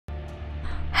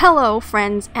Hello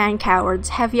friends and cowards,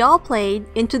 have y'all played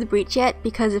Into the Breach yet?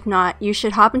 Because if not, you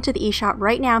should hop into the eShop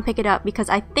right now and pick it up because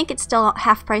I think it's still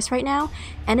half price right now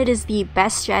and it is the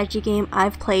best strategy game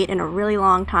I've played in a really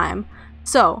long time.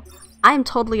 So, I'm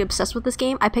totally obsessed with this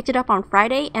game. I picked it up on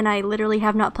Friday and I literally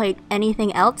have not played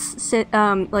anything else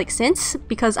since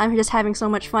because I'm just having so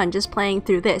much fun just playing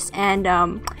through this.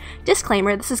 And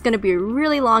disclaimer, this is going to be a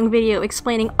really long video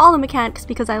explaining all the mechanics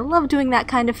because I love doing that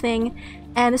kind of thing.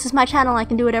 And this is my channel, I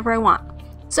can do whatever I want.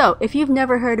 So, if you've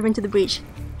never heard of Into the Breach,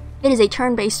 it is a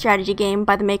turn-based strategy game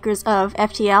by the makers of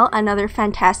FTL, another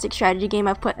fantastic strategy game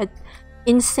I've put an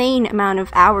insane amount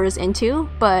of hours into,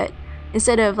 but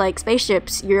instead of like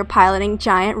spaceships, you're piloting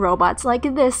giant robots like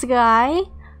this guy.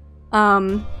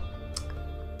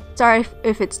 Sorry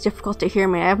if it's difficult to hear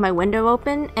me, I have my window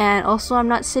open, and also I'm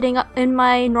not sitting up in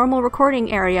my normal recording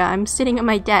area, I'm sitting at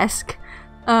my desk.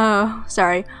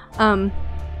 Sorry.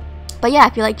 But yeah,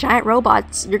 if you like giant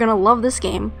robots, you're gonna love this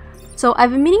game. So I've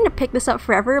been meaning to pick this up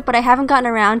forever, but I haven't gotten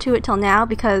around to it till now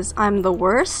because I'm the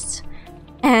worst.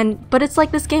 But it's like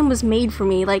this game was made for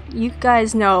me. Like, you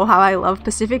guys know how I love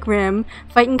Pacific Rim,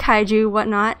 fighting kaiju,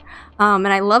 whatnot. And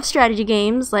I love strategy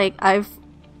games. Like, I've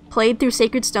played through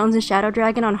Sacred Stones and Shadow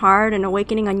Dragon on hard, and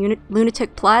Awakening on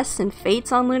Lunatic Plus, and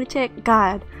Fates on Lunatic.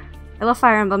 God, I love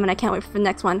Fire Emblem and I can't wait for the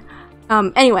next one.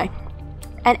 Anyway.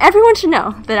 And everyone should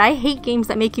know that I hate games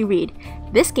that make you read.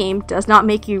 This game does not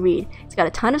make you read. It's got a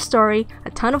ton of story,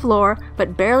 a ton of lore,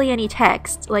 but barely any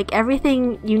text. Like,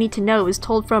 everything you need to know is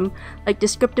told from, like,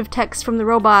 descriptive text from the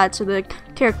robots, or the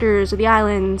characters, or the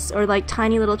islands, or, like,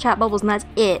 tiny little chat bubbles, and that's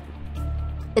it.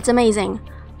 It's amazing.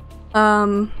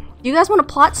 You guys want a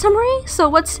plot summary? So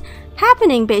what's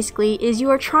happening, basically, is you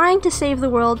are trying to save the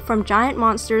world from giant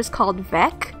monsters called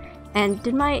Vek. And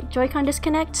did my Joy-Con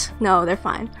disconnect? No, they're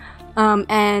fine.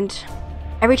 And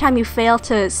every time you fail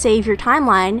to save your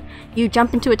timeline, you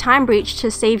jump into a time breach to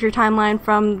save your timeline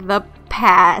from the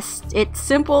past. It's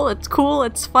simple, it's cool,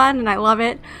 it's fun, and I love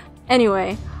it.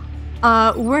 Anyway,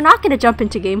 we're not going to jump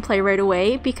into gameplay right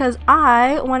away because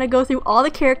I want to go through all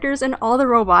the characters and all the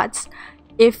robots.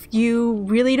 If you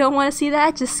really don't want to see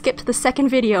that, just skip to the second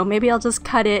video. Maybe I'll just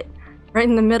cut it right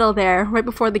in the middle there, right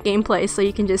before the gameplay, so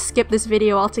you can just skip this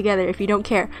video altogether if you don't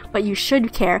care. But you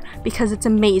should care, because it's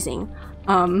amazing.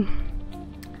 I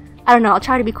don't know, I'll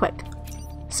try to be quick.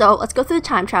 So, let's go through the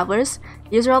time travelers.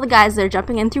 These are all the guys that are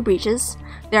jumping in through breaches.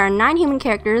 There are 9 human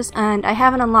characters, and I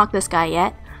haven't unlocked this guy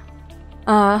yet.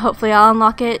 Hopefully I'll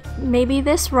unlock it maybe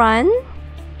this run.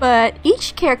 But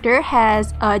each character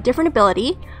has a different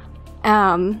ability.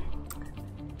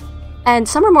 And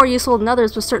some are more useful than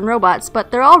others with certain robots,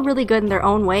 but they're all really good in their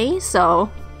own way,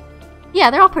 so yeah,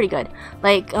 they're all pretty good.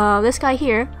 Like, this guy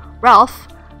here, Ralph,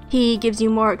 he gives you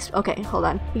more okay, hold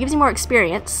on. He gives you more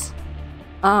experience.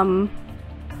 Hold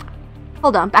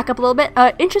on, back up a little bit.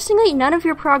 Interestingly, none of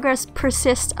your progress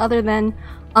persists other than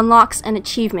unlocks and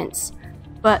achievements.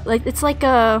 But, like, it's like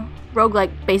a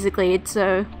roguelike, basically. It's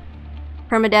a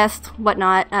permadeath,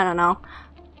 whatnot, I don't know.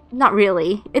 Not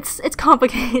really. It's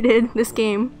complicated, this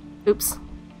game. Oops.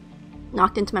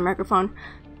 Knocked into my microphone.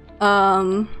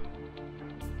 So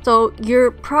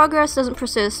your progress doesn't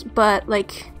persist, but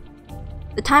like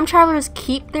the time travelers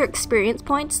keep their experience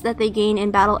points that they gain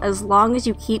in battle as long as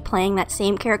you keep playing that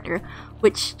same character,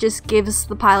 which just gives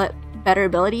the pilot better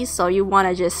abilities, so you want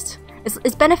to just...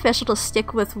 It's beneficial to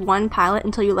stick with one pilot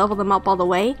until you level them up all the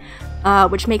way,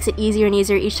 which makes it easier and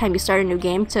easier each time you start a new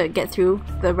game to get through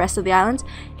the rest of the islands.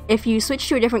 If you switch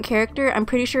to a different character, I'm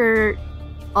pretty sure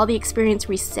all the experience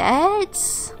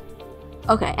resets?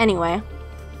 Okay, anyway.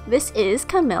 This is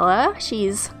Camilla.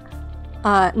 She's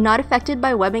not affected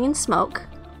by webbing and smoke,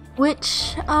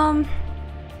 which,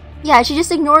 yeah, she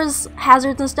just ignores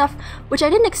hazards and stuff, which I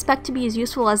didn't expect to be as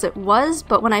useful as it was,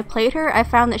 but when I played her, I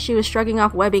found that she was shrugging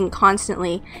off webbing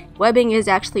constantly. Webbing is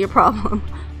actually a problem,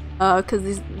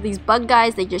 because these bug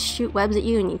guys, they just shoot webs at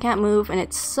you and you can't move, and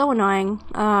it's so annoying.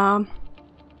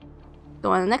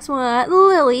 Go on to the next one.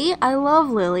 Lily. I love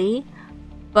Lily,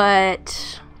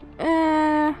 but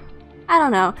I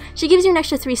don't know. She gives you an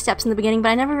extra 3 steps in the beginning, but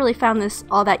I never really found this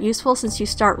all that useful since you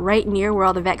start right near where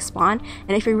all the Vek spawn,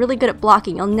 and if you're really good at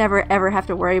blocking, you'll never ever have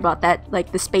to worry about that,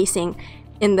 like the spacing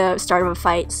in the start of a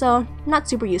fight, so not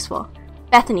super useful.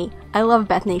 Bethany. I love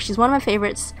Bethany. She's one of my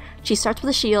favorites. She starts with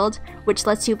a shield, which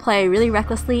lets you play really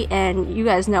recklessly, and you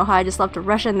guys know how I just love to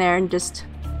rush in there and just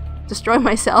destroy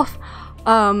myself.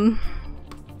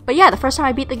 But yeah, the first time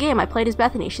I beat the game, I played as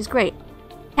Bethany. She's great.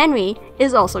 Henry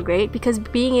is also great because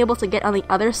being able to get on the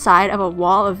other side of a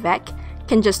wall of Vek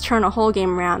can just turn a whole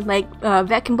game around. Like,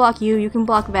 Vek can block you, you can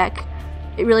block Vek.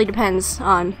 It really depends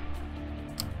on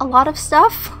a lot of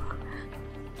stuff.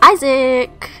 I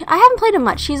Isaac! I haven't played him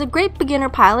much. He's a great beginner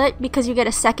pilot because you get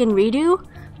a second redo,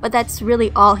 but that's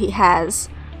really all he has,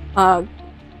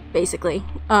 basically.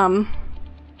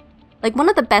 Like, one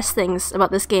of the best things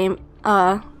about this game,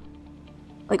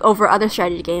 like over other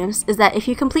strategy games, is that if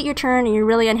you complete your turn and you're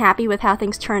really unhappy with how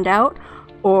things turned out,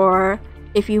 or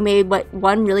if you made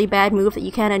one really bad move that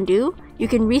you can't undo, you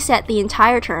can reset the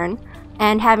entire turn,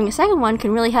 and having a second one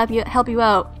can really help you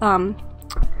out,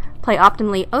 play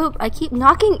optimally. Oh, I keep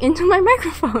knocking into my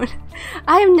microphone.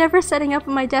 I am never setting up at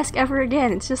my desk ever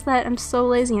again. It's just that I'm so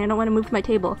lazy and I don't want to move my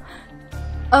table.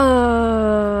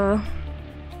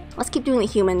 Let's keep doing the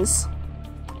humans.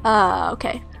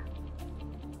 Okay.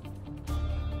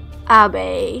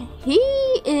 Abe. He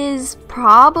is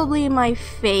probably my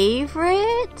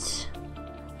favorite.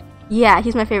 Yeah,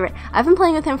 he's my favorite. I've been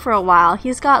playing with him for a while.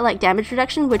 He's got like damage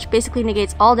reduction, which basically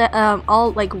negates all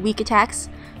like weak attacks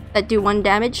that do 1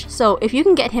 damage. So if you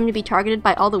can get him to be targeted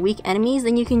by all the weak enemies,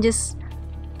 then you can just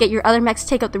get your other mechs to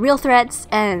take out the real threats,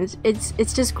 and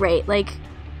it's just great. Like,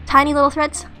 tiny little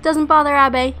threats doesn't bother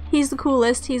Abe. He's the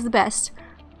coolest. He's the best.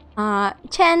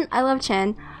 Chen, I love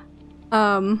Chen.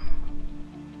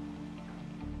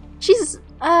 She's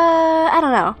I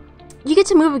don't know. You get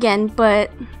to move again,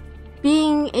 but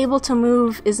being able to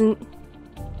move isn't.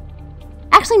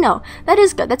 Actually, no, that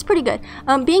is good. That's pretty good.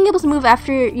 Being able to move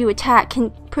after you attack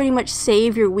can pretty much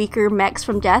save your weaker mechs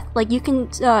from death. Like, you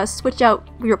can switch out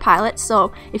your pilot,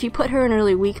 so if you put her in a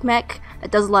really weak mech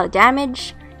that does a lot of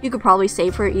damage, you could probably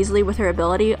save her easily with her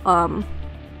ability.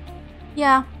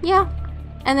 Yeah.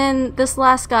 And then this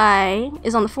last guy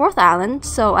is on the 4th island,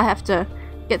 so I have to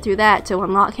get through that to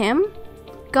unlock him.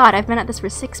 God, I've been at this for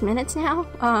 6 minutes now?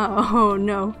 Oh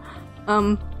no.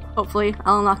 Hopefully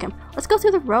I'll unlock him. Let's go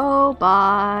through the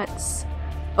robots.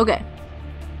 Okay.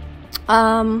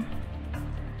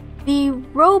 The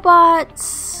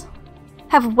robots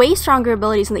have way stronger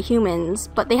abilities than the humans,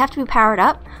 but they have to be powered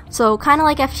up. So kind of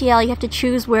like FTL, you have to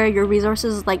choose where your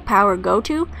resources like power go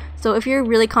to. So if you're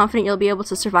really confident you'll be able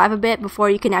to survive a bit before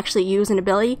you can actually use an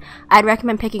ability, I'd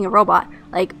recommend picking a robot.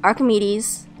 Like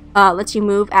Archimedes lets you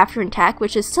move after an attack,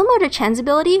 which is similar to Chen's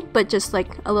ability, but just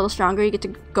like a little stronger. You get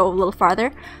to go a little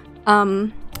farther.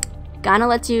 Gaina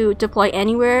lets you deploy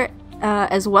anywhere,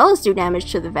 as well as do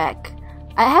damage to the Vec.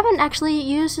 I haven't actually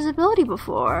used his ability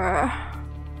before.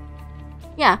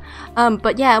 Yeah,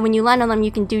 but yeah, when you land on them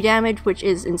you can do damage, which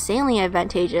is insanely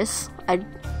advantageous. I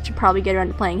should probably get around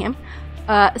to playing him.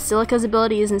 Silica's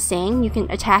ability is insane. You can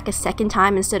attack a second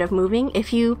time instead of moving.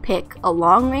 If you pick a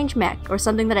long-range mech or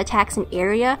something that attacks an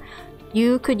area,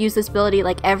 you could use this ability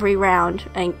like every round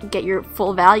and get your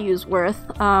full values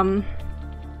worth.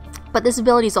 But this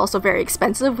ability is also very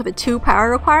expensive with a 2 power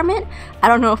requirement. I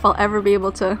don't know if I'll ever be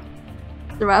able to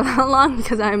survive that long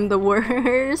because I'm the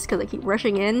worst, because I keep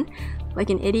rushing in like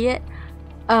an idiot.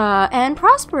 And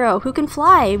Prospero, who can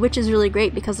fly, which is really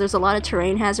great because there's a lot of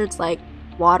terrain hazards like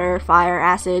water, fire,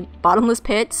 acid, bottomless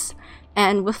pits,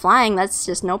 and with flying that's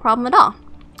just no problem at all.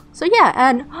 So yeah,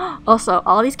 and also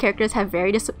all of these characters have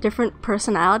very different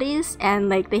personalities, and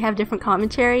like they have different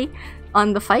commentary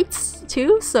on the fights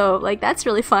too, so like that's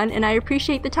really fun, and I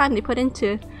appreciate the time they put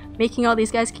into making all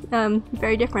these guys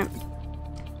very different.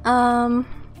 And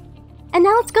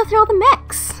now let's go through all the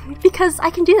mechs, because I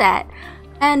can do that.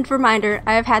 And reminder,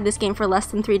 I have had this game for less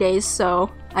than 3 days,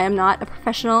 so I am not a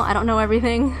professional. I don't know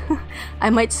everything. I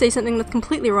might say something that's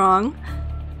completely wrong.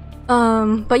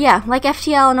 But yeah, like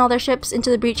FTL and all their ships, Into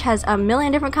the Breach has a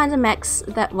million different kinds of mechs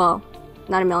that, well,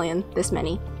 not a million, this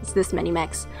many. It's this many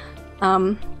mechs.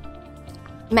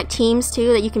 Mech teams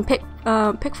too that you can pick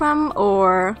from,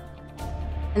 and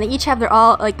they each have their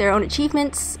own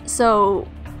achievements. So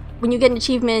when you get an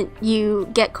achievement, you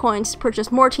get coins to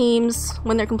purchase more teams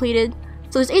when they're completed.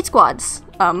 So there's 8 squads.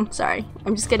 Sorry,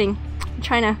 I'm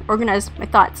trying to organize my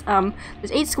thoughts.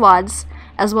 There's 8 squads,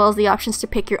 as well as the options to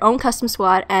pick your own custom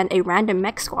squad and a random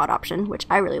mech squad option, which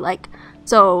I really like.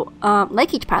 So,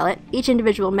 like each pilot, each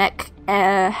individual mech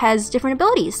has different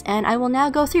abilities, and I will now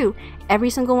go through every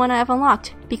single one I have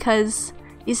unlocked, because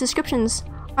these descriptions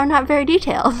are not very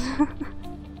detailed.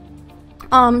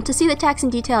 To see the text in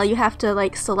detail, you have to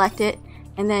like select it,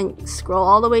 and then scroll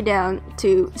all the way down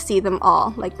to see them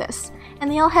all, like this.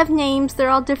 And they all have names,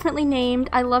 they're all differently named.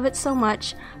 I love it so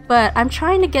much, but I'm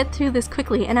trying to get through this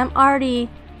quickly, and I'm already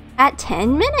at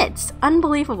 10 minutes!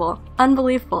 Unbelievable.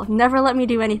 Unbelievable. Never let me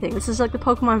do anything. This is like the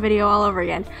Pokemon video all over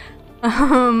again.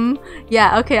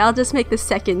 Yeah, okay, I'll just make the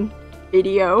second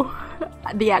video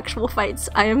the actual fights.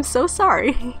 I am so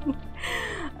sorry.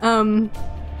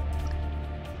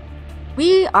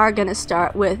 We are gonna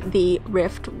start with the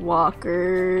Rift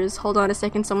Walkers. Hold on a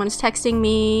second, someone's texting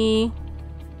me.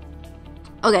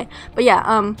 Okay, but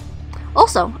yeah,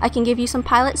 also, I can give you some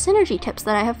pilot synergy tips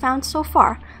that I have found so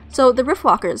far. So, the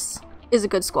Riftwalkers is a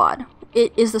good squad.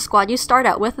 It is the squad you start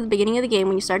out with at the beginning of the game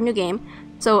when you start a new game.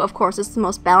 So, of course, it's the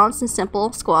most balanced and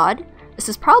simple squad. This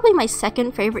is probably my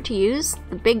second favorite to use.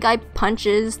 The big guy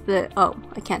punches the... oh,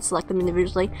 I can't select them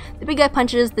individually. The big guy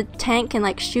punches, the tank can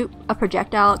like shoot a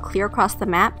projectile clear across the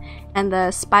map, and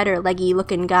the spider leggy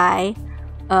looking guy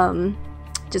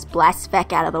just blasts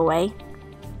Vec out of the way.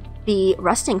 The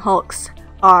Rusting Hulks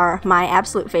are my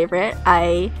absolute favorite.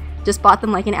 I just bought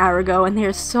them like an hour ago and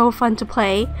they're so fun to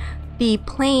play. The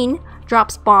plane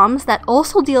drops bombs that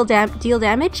also deal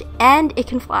damage, and it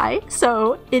can fly,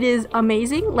 so it is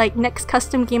amazing. Like, next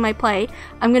custom game I play,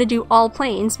 I'm gonna do all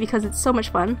planes because it's so much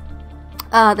fun.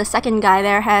 The second guy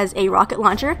there has a rocket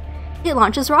launcher. It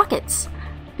launches rockets.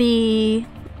 The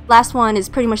last one is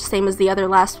pretty much the same as the other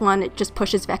last one, it just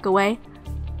pushes Vec away.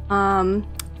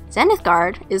 Zenith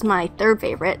Guard is my third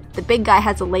favorite. The big guy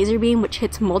has a laser beam which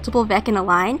hits multiple Vec in a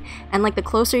line, and like the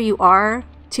closer you are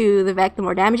to the Vec, the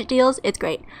more damage it deals. It's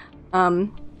great.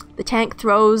 The tank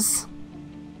throws...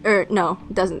 no,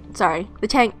 it doesn't. Sorry. The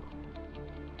tank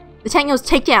knows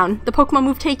takedown. The Pokemon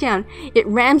move takedown. It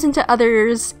rams into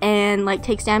others and like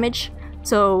takes damage.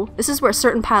 So this is where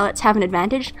certain pilots have an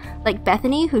advantage, like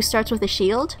Bethany, who starts with a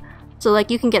shield. So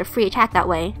like you can get a free attack that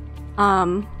way.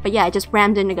 But yeah, it just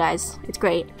rammed into guys. It's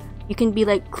great. You can be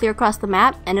like clear across the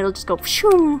map and it'll just go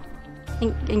shoom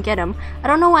and get him. I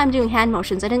don't know why I'm doing hand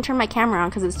motions. I didn't turn my camera on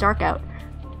because it's dark out.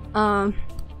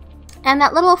 And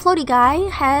that little floaty guy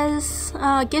has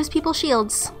gives people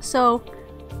shields. So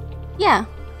yeah,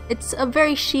 it's a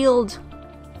very shield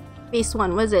based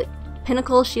one. What is it?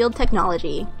 Pinnacle Shield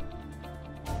Technology.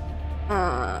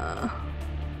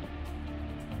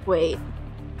 Wait.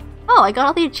 Oh, I got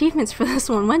all the achievements for this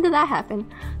one. When did that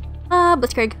happen?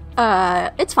 Blitzkrieg.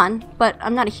 It's fun, but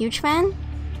I'm not a huge fan.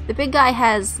 The big guy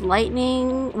has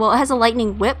lightning, well, it has a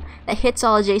lightning whip that hits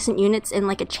all adjacent units in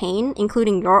like a chain,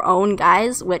 including your own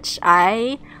guys, which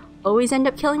I always end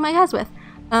up killing my guys with.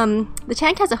 The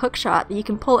tank has a hook shot that you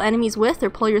can pull enemies with or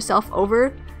pull yourself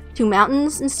over to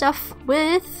mountains and stuff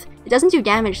with. It doesn't do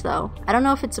damage though. I don't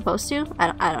know if it's supposed to.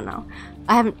 I don't know.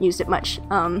 I haven't used it much.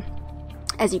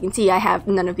 As you can see, I have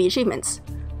none of the achievements.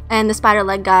 And the spider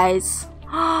leg guys...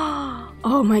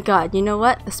 oh my god, you know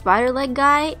what? The spider leg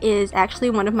guy is actually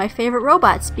one of my favorite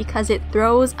robots because it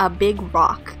throws a big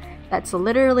rock. That's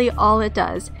literally all it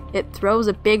does. It throws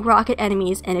a big rock at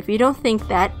enemies, and if you don't think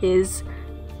that is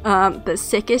the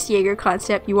sickest Jaeger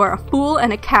concept, you are a fool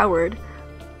and a coward.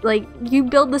 Like, you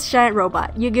build this giant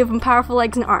robot, you give him powerful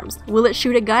legs and arms. Will it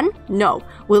shoot a gun? No.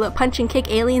 Will it punch and kick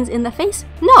aliens in the face?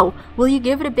 No. Will you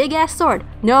give it a big ass sword?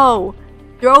 No.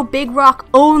 Throw big rock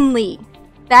only.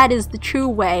 That is the true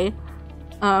way.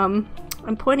 I'm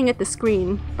pointing at the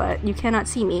screen, but you cannot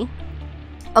see me.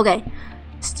 Okay.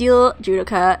 Steel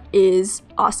Judica is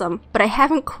awesome, but I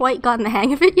haven't quite gotten the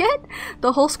hang of it yet.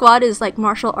 The whole squad is like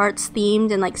martial arts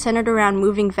themed and like centered around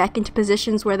moving Vec into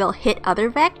positions where they'll hit other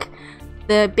Vec.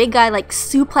 The big guy like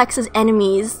suplexes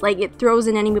enemies, like it throws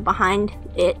an enemy behind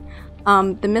it.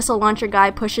 The missile launcher guy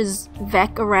pushes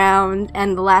Vec around,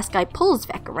 and the last guy pulls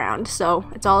Vec around, so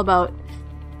it's all about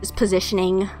just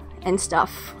positioning and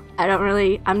stuff.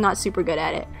 I'm not super good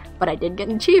at it, but I did get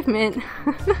an achievement.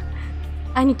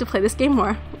 I need to play this game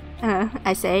more,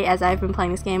 I say, as I've been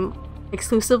playing this game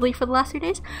exclusively for the last 3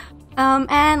 days.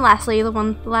 And lastly, the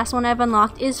last one I've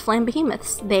unlocked is Flame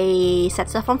Behemoths. They set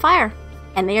stuff on fire,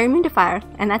 and they are immune to fire,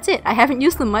 and that's it. I haven't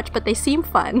used them much, but they seem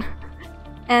fun.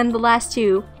 And the last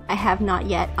two I have not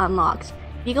yet unlocked.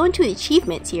 If you go into the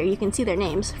achievements here, you can see their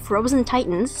names. Frozen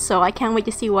Titans, so I can't wait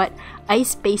to see what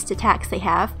ice-based attacks they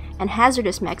have, and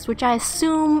Hazardous Mechs, which I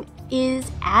assume is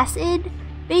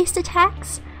acid-based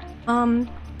attacks. I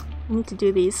need to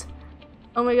do these.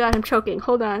 Oh my god, I'm choking.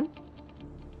 Hold on.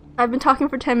 I've been talking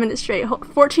for 10 minutes straight.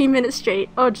 14 minutes straight.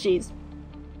 Oh jeez.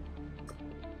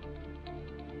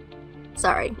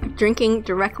 Sorry. Drinking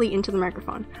directly into the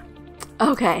microphone.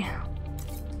 Okay.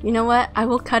 You know what? I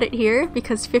will cut it here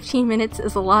because 15 minutes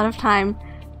is a lot of time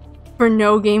for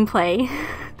no gameplay.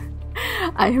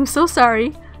 I am so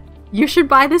sorry. You should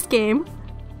buy this game.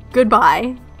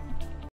 Goodbye.